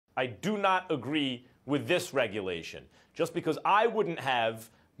I do not agree with this regulation. Just because I wouldn't have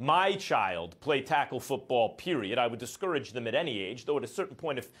my child play tackle football, period. I would discourage them at any age, though at a certain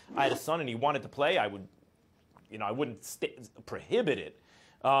point, if I had a son and he wanted to play, I wouldn't prohibit it.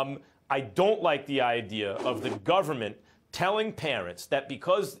 I don't like the idea of the government telling parents that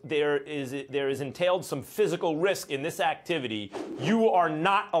because there is entailed some physical risk in this activity, you are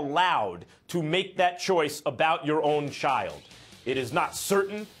not allowed to make that choice about your own child. It is not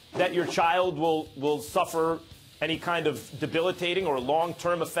certain that your child will suffer any kind of debilitating or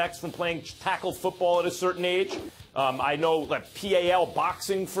long-term effects from playing tackle football at a certain age. I know, like PAL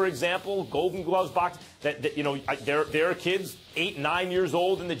boxing, for example, Golden Gloves boxing, that there are kids 8, 9 years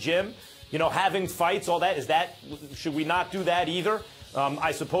old in the gym, having fights, all that. Should we not do that either?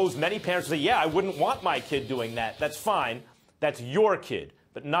 I suppose many parents say, yeah, I wouldn't want my kid doing that. That's fine. That's your kid.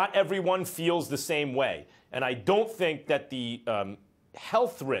 But not everyone feels the same way. And I don't think that the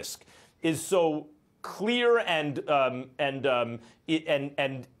health risk is so clear and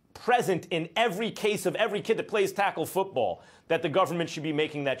present in every case of every kid that plays tackle football that the government should be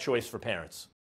making that choice for parents.